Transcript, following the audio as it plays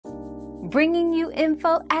bringing you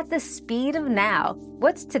info at the speed of now.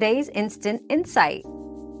 What's today's instant insight?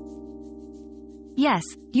 Yes,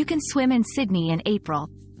 you can swim in Sydney in April.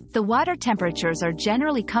 The water temperatures are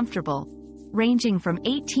generally comfortable, ranging from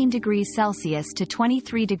 18 degrees Celsius to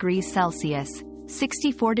 23 degrees Celsius,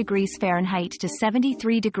 64 degrees Fahrenheit to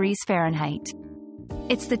 73 degrees Fahrenheit.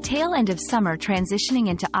 It's the tail end of summer transitioning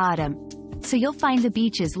into autumn, so you'll find the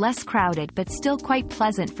beaches less crowded but still quite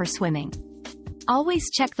pleasant for swimming. Always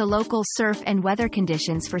check the local surf and weather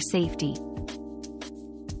conditions for safety.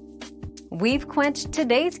 We've quenched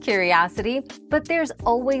today's curiosity, but there's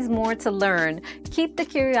always more to learn. Keep the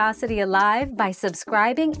curiosity alive by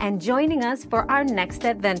subscribing and joining us for our next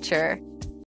adventure.